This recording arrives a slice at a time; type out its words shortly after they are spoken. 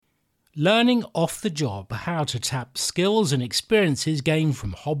Learning off the job, how to tap skills and experiences gained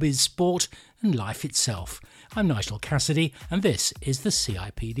from hobbies, sport and life itself. I'm Nigel Cassidy and this is the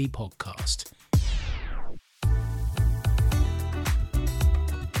CIPD podcast.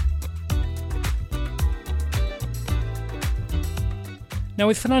 Now,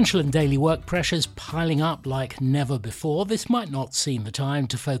 with financial and daily work pressures piling up like never before, this might not seem the time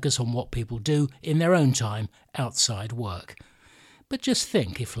to focus on what people do in their own time outside work. But just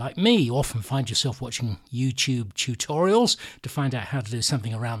think, if like me, you often find yourself watching YouTube tutorials to find out how to do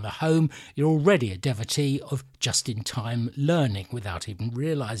something around the home, you're already a devotee of just-in-time learning without even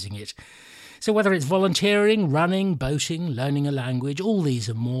realising it. So whether it's volunteering, running, boating, learning a language, all these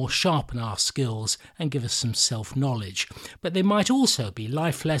and more sharpen our skills and give us some self-knowledge. But they might also be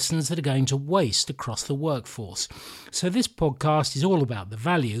life lessons that are going to waste across the workforce. So this podcast is all about the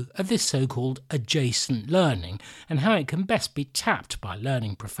value of this so-called adjacent learning and how it can best be tapped by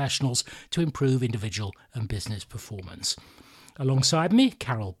learning professionals to improve individual and business performance. Alongside me,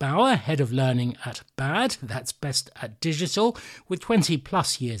 Carol Bauer, Head of Learning at BAD, that's Best at Digital, with 20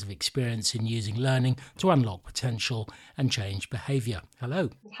 plus years of experience in using learning to unlock potential and change behaviour. Hello.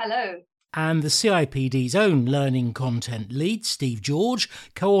 Hello. And the CIPD's own learning content lead, Steve George,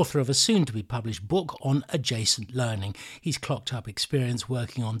 co-author of a soon-to-be-published book on adjacent learning. He's clocked up experience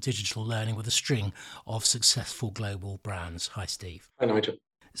working on digital learning with a string of successful global brands. Hi, Steve. Hi, Nigel.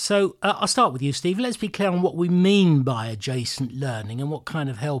 So I'll start with you, Steve. Let's be clear on what we mean by adjacent learning and what kind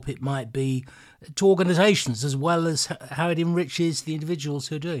of help it might be to organisations as well as how it enriches the individuals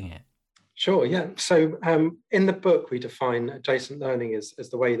who are doing it. Sure, yeah. So in the book, we define adjacent learning as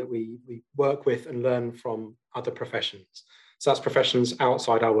the way that we work with and learn from other professions. So that's professions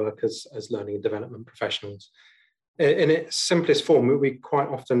outside our work as learning and development professionals. In its simplest form, we quite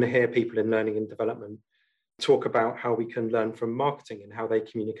often hear people in learning and development talk about how we can learn from marketing and how they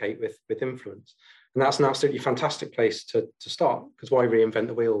communicate with influence. And that's an absolutely fantastic place to start, because why reinvent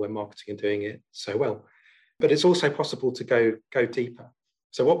the wheel when marketing are doing it so well? But it's also possible to go deeper.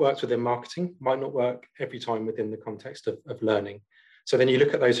 So what works within marketing might not work every time within the context of learning. So then you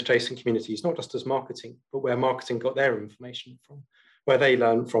look at those adjacent communities, not just as marketing, but where marketing got their information from, where they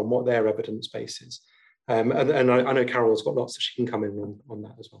learn from, what their evidence base is. And I know Carol's got lots that she can come in on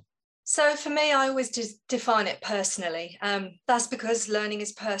that as well. So for me, I always define it personally. That's because learning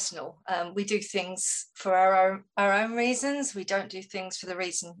is personal. We do things for our own reasons. We don't do things for the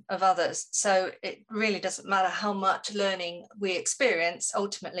reason of others. So it really doesn't matter how much learning we experience.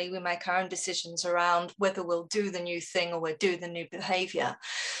 Ultimately, we make our own decisions around whether we'll do the new thing or we'll do the new behaviour.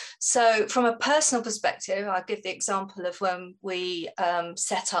 So from a personal perspective, I'll give the example of when we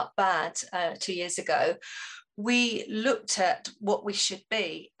set up BAD 2 years ago. We looked at what we should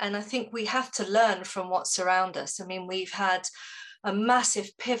be. And I think we have to learn from what's around us. I mean, we've had a massive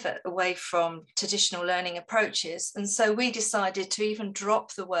pivot away from traditional learning approaches. And so we decided to even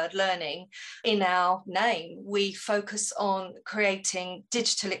drop the word learning in our name. We focus on creating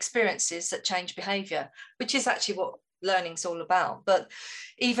digital experiences that change behaviour, which is actually what learning's all about. But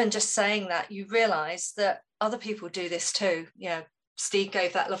even just saying that, you realise that other people do this too. You know, Steve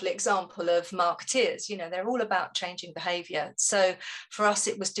gave that lovely example of marketeers. You know, they're all about changing behaviour. So for us,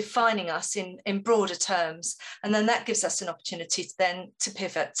 it was defining us in broader terms. And then that gives us an opportunity to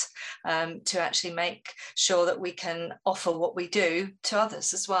pivot, to actually make sure that we can offer what we do to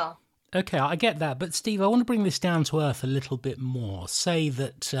others as well. Okay, I get that. But Steve, I want to bring this down to earth a little bit more. Say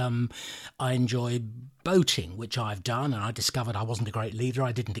that I enjoy boating, which I've done, and I discovered I wasn't a great leader.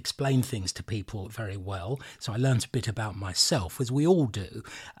 I didn't explain things to people very well. So I learned a bit about myself, as we all do.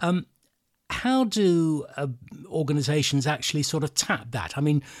 How do organisations actually sort of tap that? I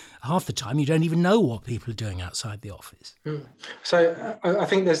mean, half the time you don't even know what people are doing outside the office. So I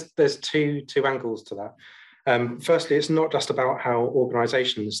think there's two angles to that. Firstly, it's not just about how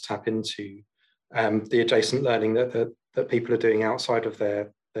organisations tap into the adjacent learning that people are doing outside of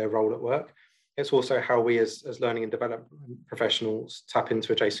their role at work. It's also how we as learning and development professionals tap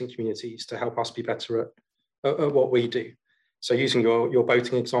into adjacent communities to help us be better at what we do. So using your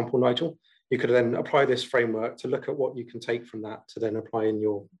boating example, Nigel, you could then apply this framework to look at what you can take from that to then apply in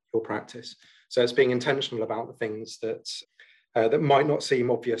your practice. So it's being intentional about the things that might not seem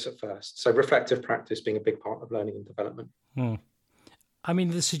obvious at first. So reflective practice being a big part of learning and development. I mean,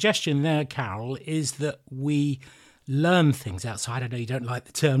 the suggestion there, Carol, is that we learn things outside. I know you don't like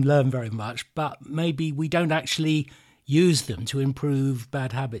the term learn very much, but maybe we don't actually use them to improve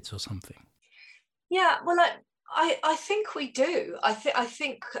bad habits or something. Yeah, well, I think we do. I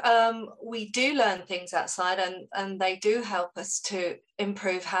think we do learn things outside, and they do help us to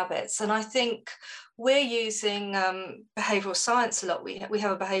improve habits. And I think we're using behavioural science a lot. We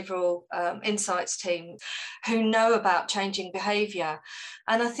have a behavioural insights team who know about changing behaviour.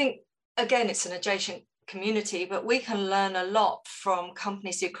 And I think, again, it's an adjacent community, but we can learn a lot from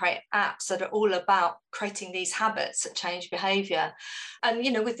companies who create apps that are all about creating these habits that change behavior. And,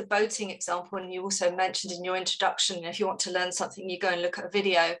 you know, with the boating example, and you also mentioned in your introduction, if you want to learn something, you go and look at a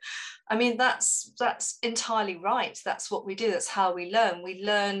video. I mean, that's entirely right. That's what we do. That's how we learn. We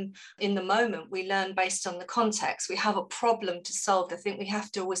learn in the moment. We learn based on the context. We have a problem to solve. I think we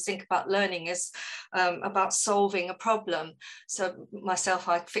have to always think about learning as about solving a problem. So myself,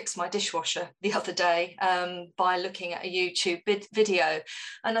 I fixed my dishwasher the other day by looking at a YouTube video.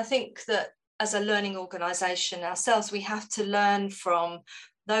 And I think that as a learning organisation ourselves, we have to learn from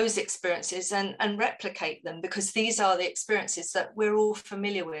those experiences and replicate them, because these are the experiences that we're all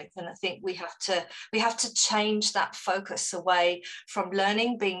familiar with. And I think we have to change that focus away from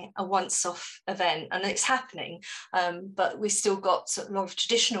learning being a once-off event, and it's happening, but we still got a lot of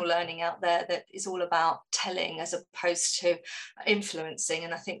traditional learning out there that is all about telling as opposed to influencing.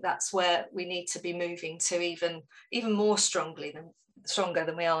 And I think that's where we need to be moving to even more stronger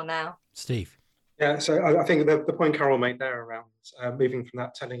than we are now. Steve. Yeah, so I think the point Carol made there around moving from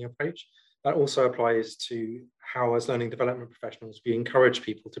that telling approach, that also applies to how, as learning development professionals, we encourage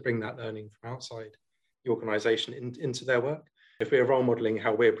people to bring that learning from outside the organisation into their work. If we're role modelling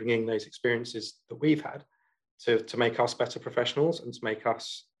how we're bringing those experiences that we've had to make us better professionals and to make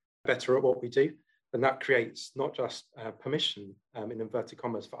us better at what we do, then that creates not just permission, in inverted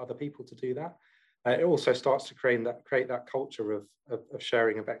commas, for other people to do that. It also starts to create that culture of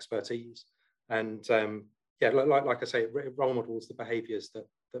sharing of expertise. And like I say, it role models the behaviours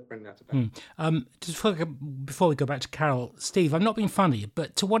that bring that about. Just before we go back to Carol, Steve, I'm not being funny,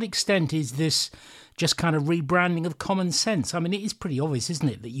 but to what extent is this just kind of rebranding of common sense? I mean, it is pretty obvious, isn't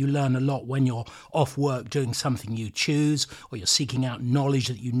it, that you learn a lot when you're off work doing something you choose, or you're seeking out knowledge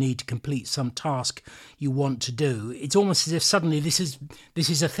that you need to complete some task you want to do. It's almost as if suddenly this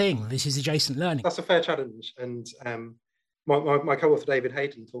is a thing. This is adjacent learning. That's a fair challenge, and my co-author David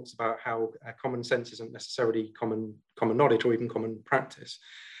Hayden talks about how common sense isn't necessarily common knowledge or even common practice.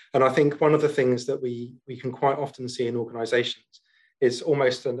 And I think one of the things that we can quite often see in organisations is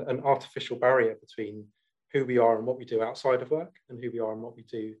almost an artificial barrier between who we are and what we do outside of work and who we are and what we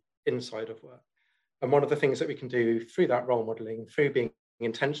do inside of work. And one of the things that we can do through that role modelling, through being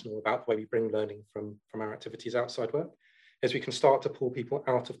intentional about the way we bring learning from our activities outside work, is we can start to pull people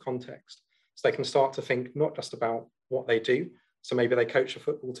out of context. So they can start to think not just about what they do. So maybe they coach a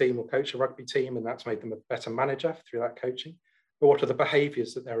football team or coach a rugby team, and that's made them a better manager through that coaching. But what are the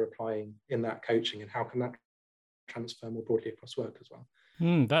behaviours that they're applying in that coaching, and how can that transfer more broadly across work as well?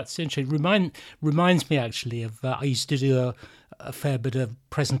 That's interesting. Reminds me actually of I used to do a fair bit of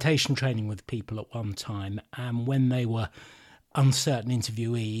presentation training with people at one time, and when they were uncertain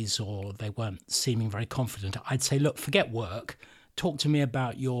interviewees or they weren't seeming very confident, I'd say, look, forget work. Talk to me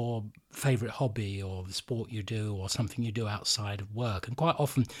about your favourite hobby or the sport you do or something you do outside of work. And quite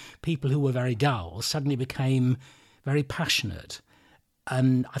often people who were very dull suddenly became very passionate.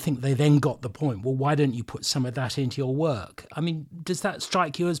 And I think they then got the point, well, why don't you put some of that into your work? I mean, does that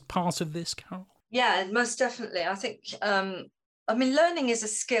strike you as part of this, Carol? Yeah, most definitely. I think, learning is a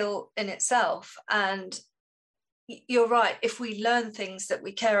skill in itself. And you're right, if we learn things that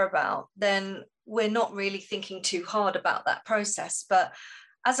we care about, then we're not really thinking too hard about that process. But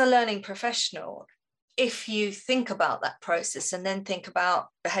as a learning professional, if you think about that process and then think about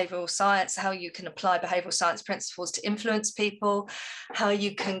behavioural science, how you can apply behavioural science principles to influence people, how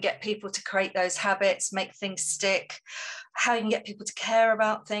you can get people to create those habits, make things stick, how you can get people to care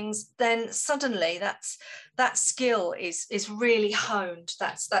about things, then suddenly that skill is really honed.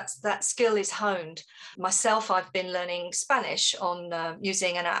 That skill is honed. Myself, I've been learning Spanish on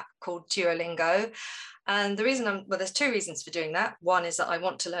using an app called Duolingo. And the reason there's two reasons for doing that. One is that I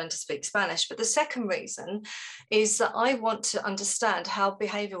want to learn to speak Spanish, but the second reason is that I want to understand how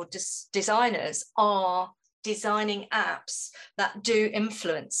behavioral designers are designing apps that do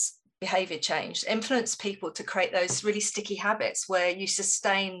influence behavior change, influence people to create those really sticky habits where you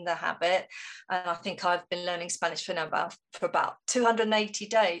sustain the habit. And I think I've been learning Spanish for about 280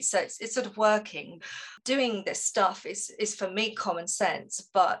 days. So it's sort of working. Doing this stuff is for me common sense,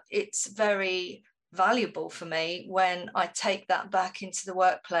 but it's very valuable for me when I take that back into the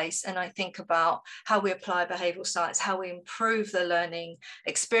workplace and I think about how we apply behavioural science, how we improve the learning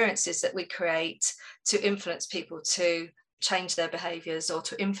experiences that we create to influence people to change their behaviours or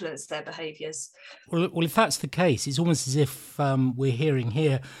to influence their behaviours. Well, if that's the case, it's almost as if we're hearing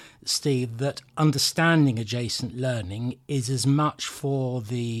here, Steve, that understanding adjacent learning is as much for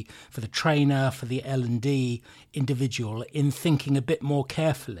the trainer, for the L&D individual, in thinking a bit more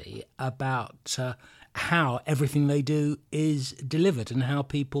carefully about how everything they do is delivered and how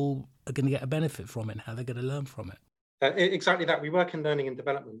people are going to get a benefit from it and how they're going to learn from it. Exactly that. We work in learning and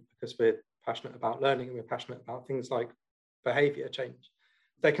development because we're passionate about learning and we're passionate about things like behaviour change.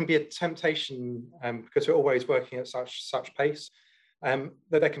 There can be a temptation, because we're always working at such pace, that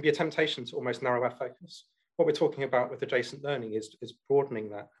there can be a temptation to almost narrow our focus. What we're talking about with adjacent learning is broadening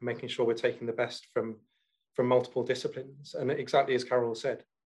that and making sure we're taking the best from multiple disciplines. And exactly as Carol said,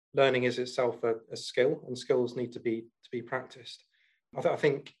 learning is itself a skill, and skills need to be practiced. I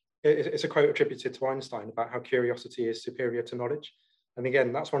think it's a quote attributed to Einstein about how curiosity is superior to knowledge. And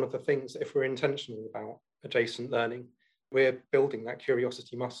again, that's one of the things that if we're intentional about adjacent learning, we're building that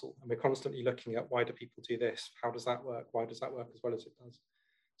curiosity muscle, and we're constantly looking at, why do people do this? How does that work? Why does that work as well as it does?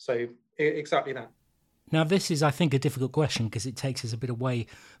 So exactly that. Now, this is, I think, a difficult question because it takes us a bit away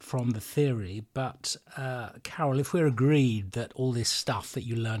from the theory. But Carol, if we're agreed that all this stuff that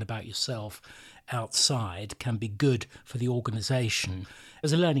you learn about yourself outside can be good for the organisation,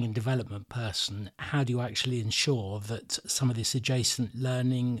 as a learning and development person, how do you actually ensure that some of this adjacent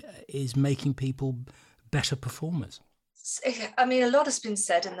learning is making people better performers? I mean, a lot has been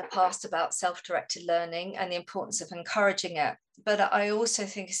said in the past about self-directed learning and the importance of encouraging it. But I also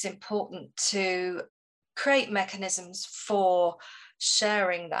think it's important to create mechanisms for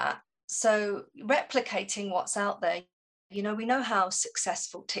sharing that. So replicating what's out there. You know, we know how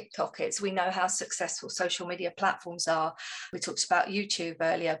successful TikTok is. We know how successful social media platforms are. We talked about YouTube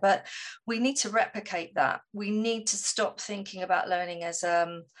earlier, but we need to replicate that. We need to stop thinking about learning as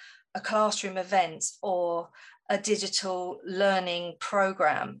a classroom event or a digital learning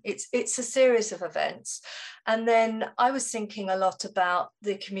program. It's a series of events. And then I was thinking a lot about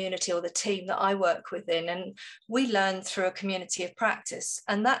the community or the team that I work within, and we learn through a community of practice,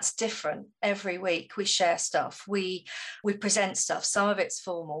 and that's different every week. We share stuff, we present stuff. Some of it's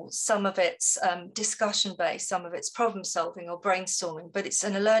formal, some of it's discussion based, some of it's problem solving or brainstorming, but it's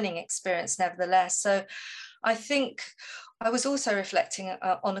a learning experience nevertheless. So I think I was also reflecting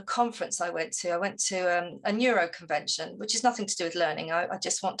on a conference I went to. I went to a neuro convention, which is nothing to do with learning. I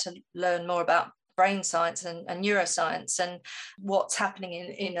just want to learn more about brain science and neuroscience and what's happening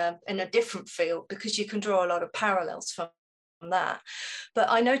in a different field, because you can draw a lot of parallels from that.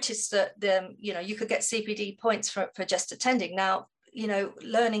 But I noticed that you could get CPD points for just attending. Now,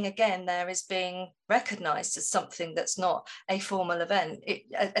 learning again there is being recognized as something that's not a formal event.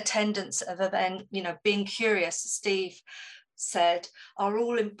 Attendance of event, being curious, as Steve said, are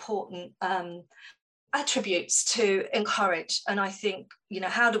all important attributes to encourage. And I think,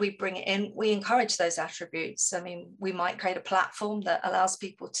 how do we bring it in? We encourage those attributes. I mean, we might create a platform that allows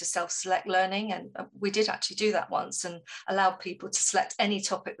people to self-select learning. And we did actually do that once and allowed people to select any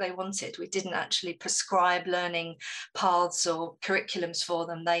topic they wanted. We didn't actually prescribe learning paths or curriculums for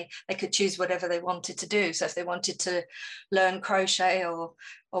them. They could choose whatever they wanted to do. So if they wanted to learn crochet or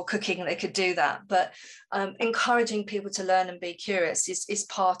cooking, they could do that. But encouraging people to learn and be curious is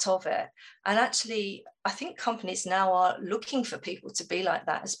part of it. And actually, I think companies now are looking for people to be like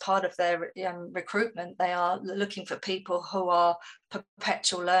that as part of their recruitment. They are looking for people who are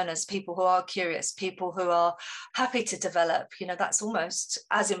perpetual learners, people who are curious, people who are happy to develop. That's almost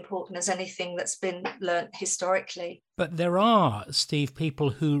as important as anything that's been learnt historically. But there are, Steve, people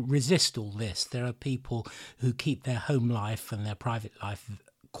who resist all this. There are people who keep their home life and their private life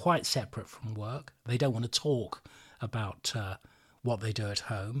quite separate from work. They don't want to talk about what they do at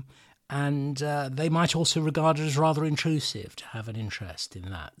home. And they might also regard it as rather intrusive to have an interest in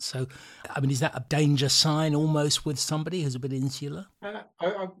that. So, I mean, is that a danger sign almost with somebody who's a bit insular?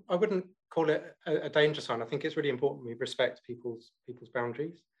 I wouldn't call it a danger sign. I think it's really important we respect people's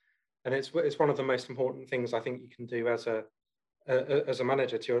boundaries. And it's one of the most important things I think you can do as a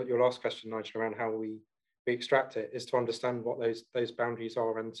manager, to your last question, Nigel, around how we extract it, is to understand what those boundaries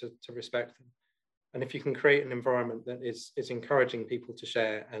are and to respect them. And if you can create an environment that is encouraging people to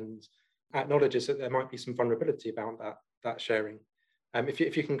share and acknowledges that there might be some vulnerability about that sharing,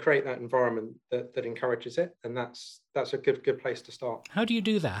 if you can create that environment that encourages it, then that's a good place to start. How do you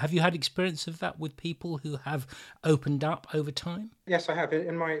do that? Have you had experience of that with people who have opened up over time? Yes, I have.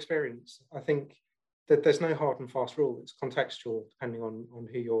 In my experience, I think that there's no hard and fast rule. It's contextual depending on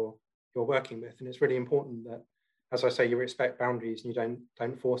who you're working with, and it's really important that, as I say, you respect boundaries and you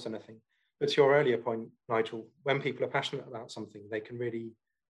don't force anything. But to your earlier point, Nigel, when people are passionate about something, they can really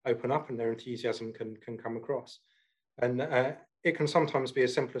open up and their enthusiasm can come across. And it can sometimes be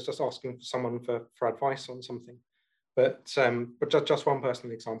as simple as just asking someone for advice on something. But just one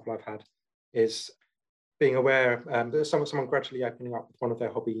personal example I've had is being aware that someone gradually opening up with one of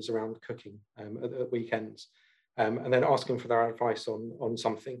their hobbies around cooking at weekends, and then asking for their advice on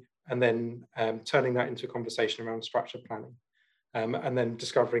something, and then turning that into a conversation around structured planning. And then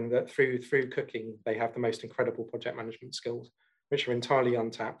discovering that through cooking, they have the most incredible project management skills, which are entirely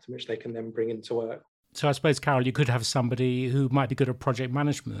untapped, which they can then bring into work. So I suppose, Carol, you could have somebody who might be good at project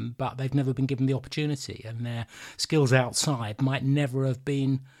management, but they've never been given the opportunity, and their skills outside might never have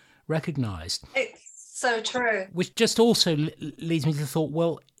been recognised. It's so true. Which just also leads me to the thought,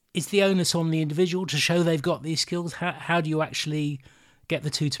 well, is the onus on the individual to show they've got these skills? How do you actually get the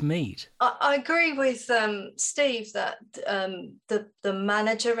two to meet? I agree with Steve that the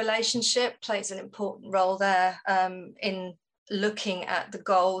manager relationship plays an important role there in looking at the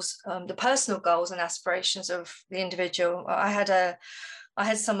goals, the personal goals and aspirations of the individual. I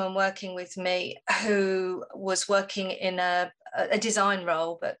had someone working with me who was working in a design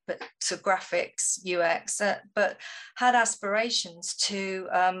role, but to graphics, UX, but had aspirations to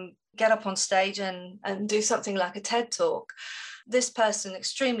get up on stage and do something like a TED Talk. This person,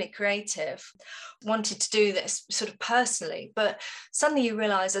 extremely creative, wanted to do this sort of personally, but suddenly you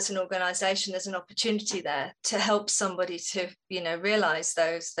realize as an organization there's an opportunity there to help somebody to realize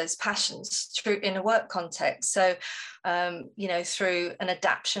those passions through in a work context. So through an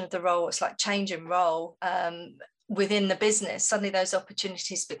adaptation of the role, it's like changing role within the business. Suddenly those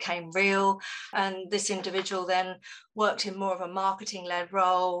opportunities became real, and this individual then worked in more of a marketing-led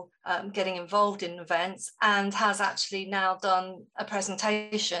role, getting involved in events, and has actually now done a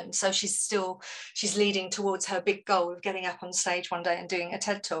presentation. So she's leading towards her big goal of getting up on stage one day and doing a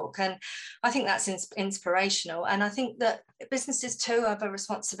TED Talk. And I think that's inspirational. And I think that businesses too have a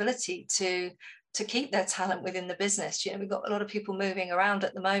responsibility to keep their talent within the business. We've got a lot of people moving around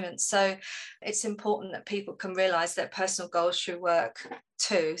at the moment. So it's important that people can realise their personal goals through work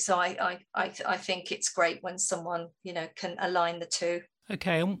too. So I think it's great when someone, can align the two.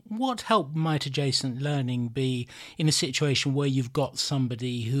 Okay, and what help might adjacent learning be in a situation where you've got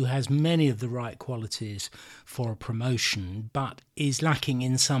somebody who has many of the right qualities for a promotion, but is lacking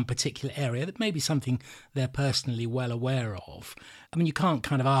in some particular area that may be something they're personally well aware of? I mean, you can't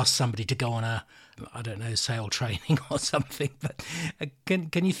kind of ask somebody to go on sale training or something, but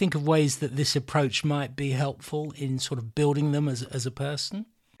can you think of ways that this approach might be helpful in sort of building them as a person?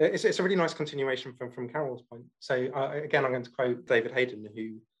 It's a really nice continuation from Carol's point. So again, I'm going to quote David Hayden,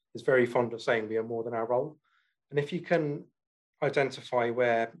 who is very fond of saying we are more than our role. And if you can identify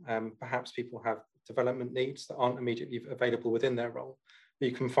where perhaps people have development needs that aren't immediately available within their role, but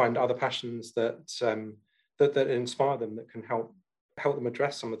you can find other passions that inspire them, that can help them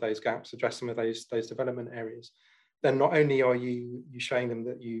address some of those gaps, address some of those development areas, then not only are you showing them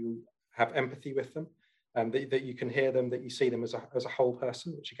that you have empathy with them, that you can hear them, that you see them as a whole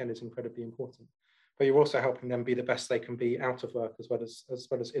person, which again is incredibly important, but you're also helping them be the best they can be out of work as well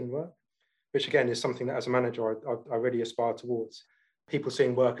as in work, which again is something that as a manager I really aspire towards. People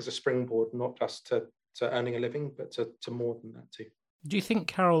seeing work as a springboard, not just to earning a living, but to more than that too. Do you think,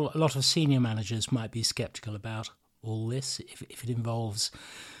 Carol, a lot of senior managers might be sceptical about all this if it involves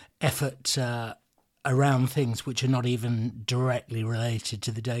effort around things which are not even directly related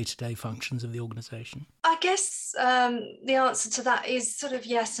to the day-to-day functions of the organisation? I guess the answer to that is sort of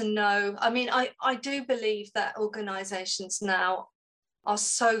yes and no. I mean, I do believe that organisations now are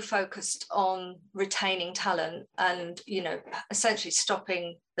so focused on retaining talent and, essentially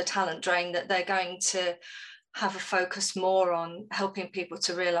stopping the talent drain, that they're going to have a focus more on helping people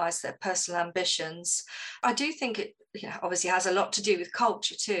to realise their personal ambitions. I do think it obviously has a lot to do with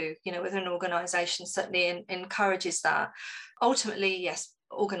culture too, with an organisation certainly encourages that. Ultimately, yes,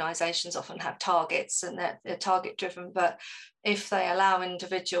 organisations often have targets and they're target driven, but if they allow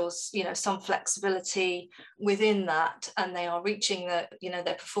individuals, some flexibility within that, and they are reaching their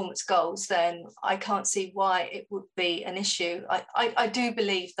performance goals, then I can't see why it would be an issue. I do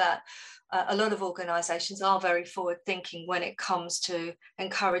believe that a lot of organisations are very forward thinking when it comes to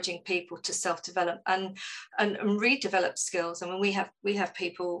encouraging people to self-develop and redevelop skills. I mean, we have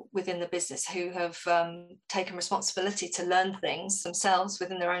people within the business who have taken responsibility to learn things themselves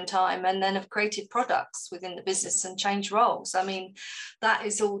within their own time, and then have created products within the business and changed roles. I mean, that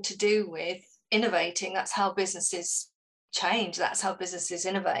is all to do with innovating. That's how businesses change. That's how businesses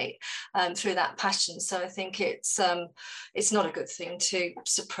innovate, through that passion. So I think it's not a good thing to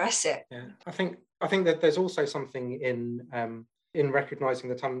suppress it. Yeah, I think that there's also something in recognizing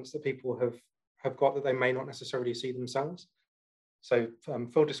the talents that people have got that they may not necessarily see themselves. So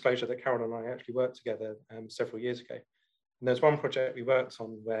full disclosure that Carol and I actually worked together several years ago. And there's one project we worked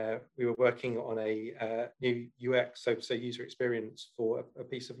on where we were working on a new UX, so user experience for a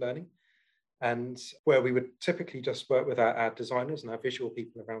piece of learning, and where we would typically just work with our designers and our visual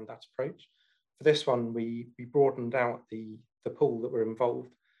people around that approach. For this one, we broadened out the pool that were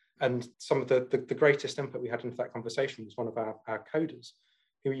involved. And some of the greatest input we had into that conversation was one of our coders,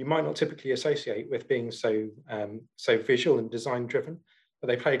 who you might not typically associate with being so visual and design driven, but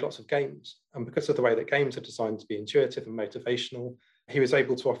they played lots of games. And because of the way that games are designed to be intuitive and motivational, he was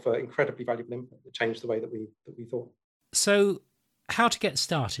able to offer incredibly valuable input that changed the way that we thought. So how to get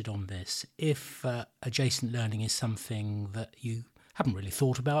started on this if adjacent learning is something that you haven't really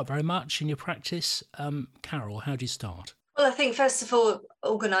thought about very much in your practice? Carol, how do you start? Well, I think first of all,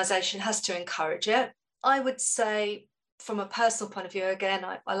 organisation has to encourage it. I would say from a personal point of view, again,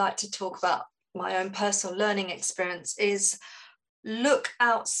 I like to talk about my own personal learning experience, is look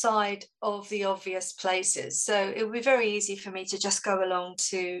outside of the obvious places. So it would be very easy for me to just go along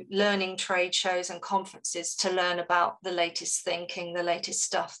to learning trade shows and conferences to learn about the latest thinking, the latest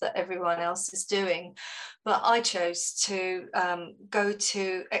stuff that everyone else is doing. But I chose to go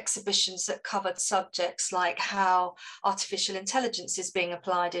to exhibitions that covered subjects like how artificial intelligence is being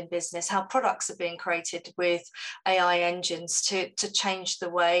applied in business, how products are being created with AI engines to change the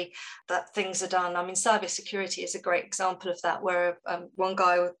way that things are done. I mean, cybersecurity is a great example of that, where one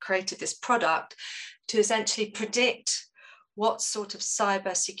guy created this product to essentially predict what sort of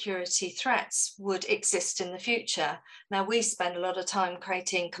cybersecurity threats would exist in the future. Now, we spend a lot of time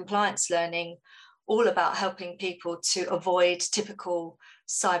creating compliance learning all about helping people to avoid typical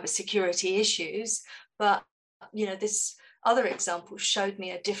cybersecurity issues. But, this other example showed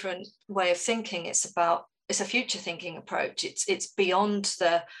me a different way of thinking. It's a future thinking approach. It's beyond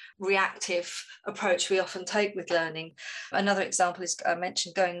the reactive approach we often take with learning. Another example is, I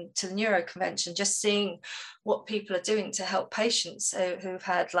mentioned going to the Neuro Convention, just seeing what people are doing to help patients who've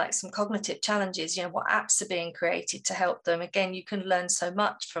had like some cognitive challenges, what apps are being created to help them. Again, you can learn so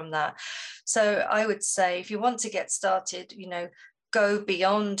much from that. So I would say if you want to get started, go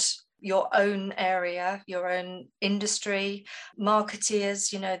beyond your own area, your own industry.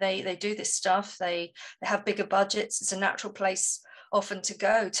 Marketeers, they do this stuff. They have bigger budgets. It's a natural place often to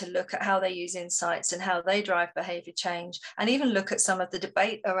go to look at how they use insights and how they drive behavior change, and even look at some of the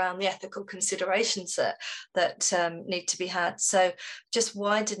debate around the ethical considerations that need to be had. So just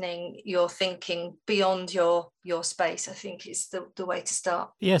widening your thinking beyond your space, I think, is the way to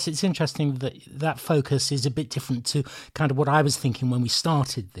start. Yes, it's interesting that focus is a bit different to kind of what I was thinking when we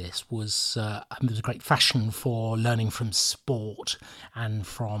started this. Was there's a great fashion for learning from sport and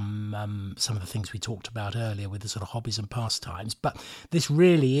from some of the things we talked about earlier with the sort of hobbies and pastimes. But this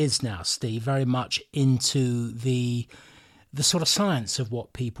really is now, Steve, very much into the sort of science of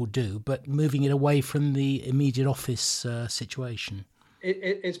what people do, but moving it away from the immediate office situation.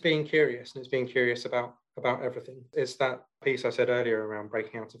 It's being curious, and it's being curious about everything. It's that piece I said earlier around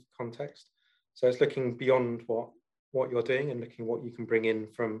breaking out of context. So it's looking beyond what you're doing and looking what you can bring in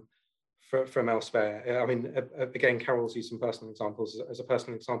from elsewhere. I mean, again, Carol's used some personal examples. As a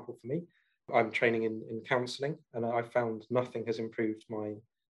personal example for me, I'm training in counselling, and I found nothing has improved my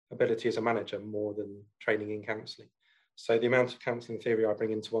ability as a manager more than training in counselling. So the amount of counselling theory I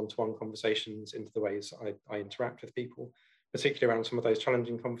bring into one-to-one conversations, into the ways I interact with people, particularly around some of those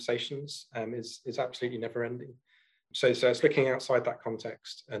challenging conversations, is absolutely never ending. So it's looking outside that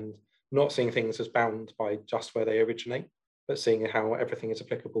context and not seeing things as bound by just where they originate, but seeing how everything is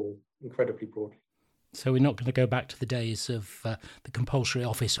applicable incredibly broadly. So we're not going to go back to the days of the compulsory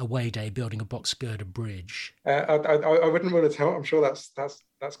office away day building a box girder bridge. I wouldn't want to tell. I'm sure that's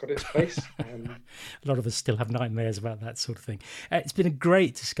got its place. A lot of us still have nightmares about that sort of thing. It's been a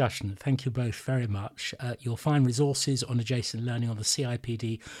great discussion. Thank you both very much. You'll find resources on adjacent learning on the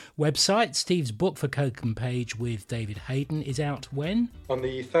CIPD website. Steve's book For Code and Page with David Hayden is out when? On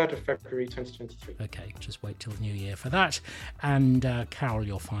the 3rd of February 2023. Okay, just wait till the new year for that. And Carol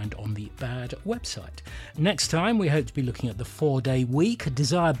you'll find on the BAD website. Next time we hope to be looking at the 4-day week,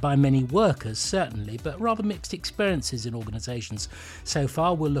 desired by many workers certainly, but rather mixed experiences in organisations so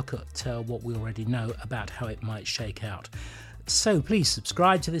far. We'll look at what we already know about how it might shake out. So please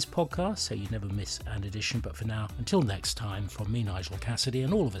subscribe to this podcast so you never miss an edition. But for now, until next time, from me, Nigel Cassidy,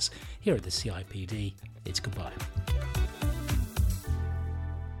 and all of us here at the CIPD, it's goodbye.